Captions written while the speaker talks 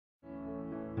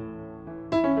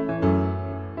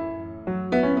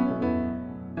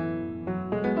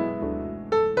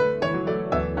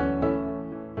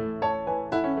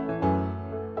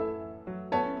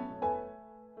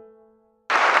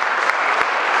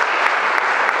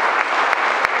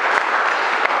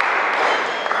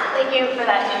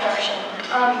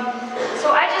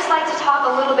So I'd just like to talk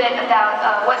a little bit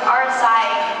about what RSI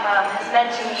has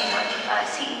meant to me, what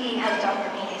CEE has done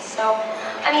for me. So,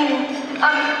 I mean,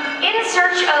 in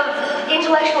search of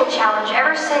intellectual challenge,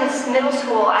 ever since middle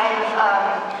school,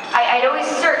 I'd always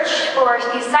searched for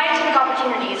these scientific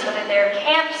opportunities, whether they're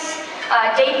camps,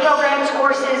 day programs,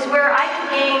 courses, where I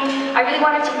really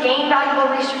wanted to gain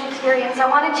valuable research experience. I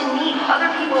wanted to meet other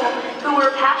people who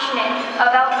were passionate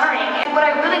about learning. And what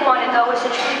I really wanted, though, was to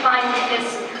truly find this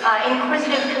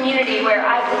inquisitive community where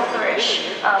I could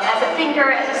flourish as a thinker,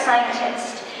 as a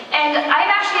scientist. And I've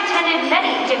actually attended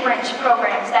many different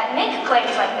programs that make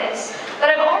claims like this, but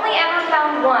I've only ever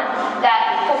found one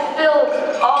that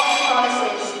fulfilled all these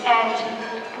promises and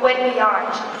went beyond.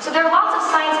 So there are lots of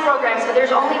science programs, but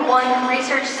there's only one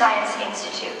research science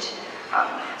institute.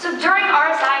 So during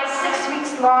RSI's 6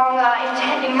 weeks long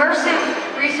immersive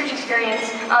research experience,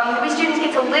 we students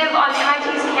get to live on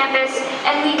MIT's campus,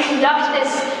 and we conduct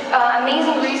this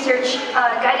amazing research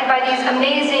guided by these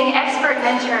amazing expert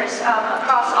mentors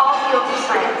across all fields of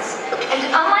science. And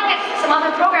unlike some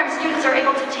other programs, students are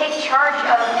able to take charge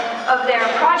of their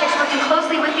projects, working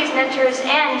closely with these mentors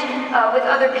and with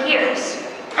other peers.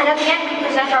 And at the end, we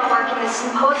present our work in this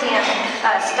symposium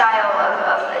style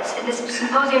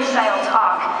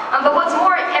talk. But what's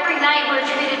more, every night we're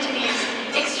treated to these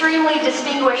extremely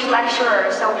distinguished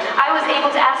lecturers. So I was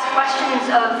able to ask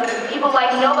questions of people like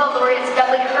Nobel laureates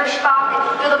Dudley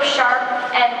Hirschbach, Philip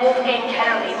Sharp, and Wolfgang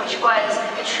Ketterle, which was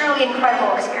a truly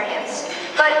incredible experience.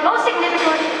 But most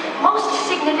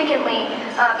significantly,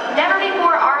 never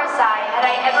before RSI had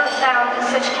I ever found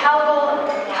such caliber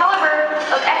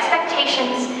of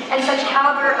expectations and such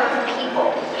caliber of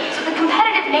people. So the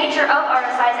competitive nature of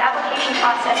RSI's application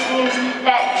process means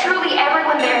that truly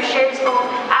everyone there shares both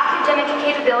academic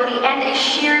capability and a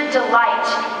sheer delight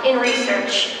in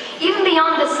research. Even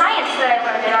beyond the science that I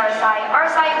learned at RSI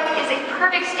is a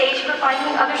perfect stage for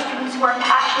finding other students who are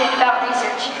passionate about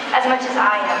research as much as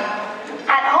I am.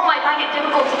 At home, I find it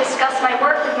difficult to discuss my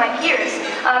work with my peers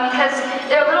because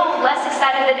they're a little less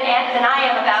excited than I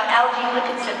am about algae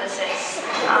lipid synthesis.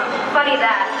 Funny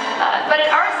that. But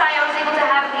at RSI, I was able to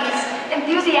have these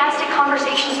enthusiastic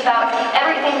conversations about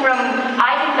everything from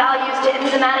eigenvalues to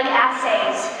enzymatic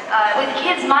assays with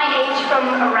kids my age from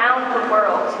around the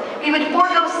world. We would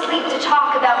forego sleep to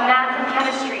talk about math and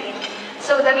chemistry.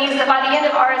 So that means that by the end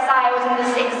of RSI, I was in this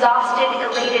exhausted,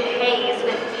 elated haze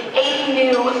with 80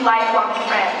 new lifelong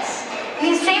friends. And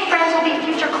these same friends will be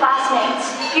future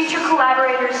classmates, future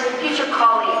collaborators, future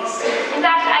colleagues. In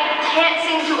fact, I can't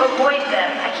seem to avoid them.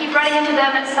 I keep running into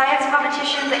them at science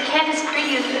competitions, at campus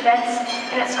previews events,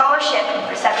 and at scholarship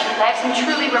receptions. I have some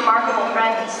truly remarkable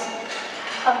friends.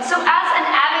 So as an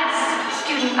avid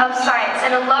student of science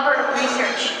and a lover of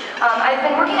research, I've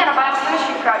been working on a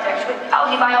biochemistry project with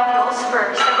algae biofuels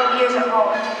for several years at home.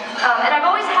 And I've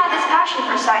always had this passion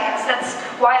for science. That's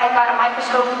why I got a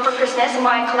microscope for Christmas and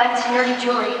why I collect nerdy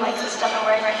jewelry like the stuff I'm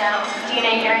wearing right now,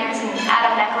 DNA earrings and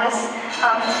atom necklace.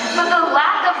 But the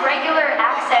lack of regular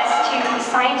access to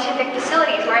scientific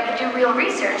facilities where I could do real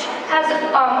research has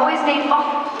always made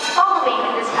following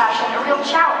this passion a real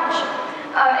challenge.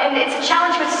 And it's a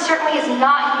challenge which certainly is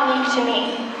not unique to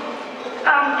me.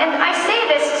 And I say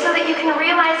this so that you can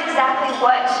realize exactly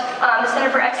what the Center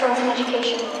for Excellence in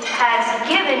Education has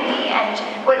given me and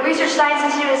what Research Science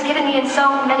Institute has given me and so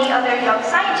many other young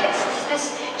scientists.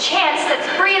 This chance that's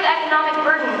free of economic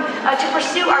burden to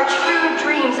pursue our true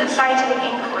dreams of scientific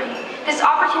inquiry. This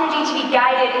opportunity to be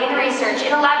guided in research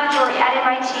in a laboratory at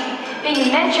MIT,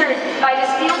 being mentored by this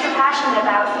field you're passionate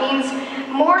about, means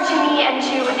more to me and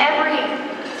to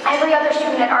every other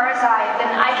student at RSI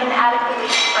than I can adequately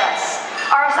express.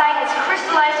 RSI has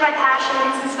crystallized my passion,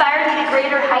 it's inspired me to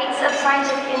greater heights of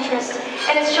scientific interest,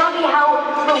 and it's shown me how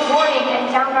rewarding and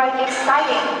downright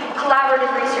exciting collaborative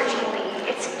research can be.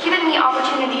 It's given me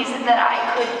opportunities that I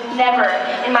could never,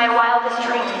 in my wildest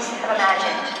dreams, have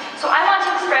imagined. So I want to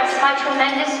express my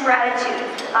tremendous gratitude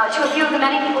to a few of the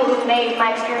many people who've made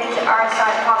my experience at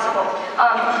RSI possible,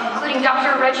 including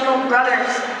Dr. Reginald Brothers,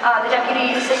 the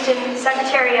Deputy Assistant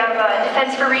Secretary of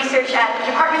Defense for Research at the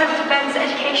Department of Defense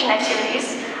Education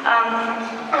Activities,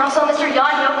 and also Mr. John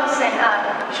Yokelson,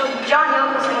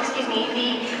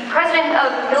 the President of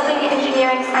Building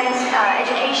Engineering Science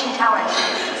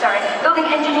Building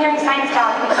Engineering Science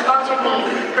Talent, who sponsored me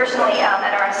personally at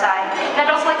RSI. And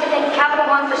I'd also like to thank Capital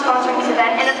One for sponsoring this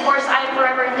event, and of course I am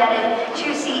forever indebted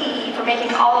to CEE for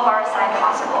making all of RSI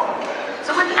possible.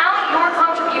 So without your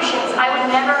contributions, I would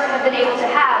never have been able to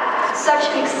have such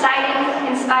an exciting,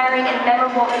 inspiring, and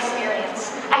memorable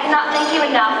experience. I cannot thank you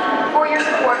enough for your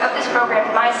support of this program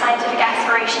and my scientific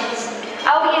aspirations.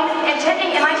 I will be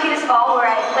attending MIT this fall fall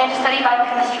where I plan to study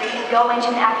biochemistry and go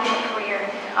into an academic career.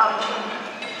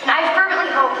 And I fervently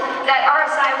hope that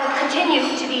RSI will continue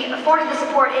to be afforded the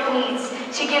support it needs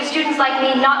to give students like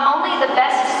me not only the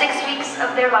best 6 weeks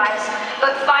of their lives,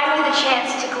 but finally the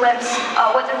chance to glimpse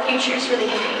what their futures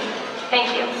really can be.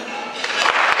 Thank you.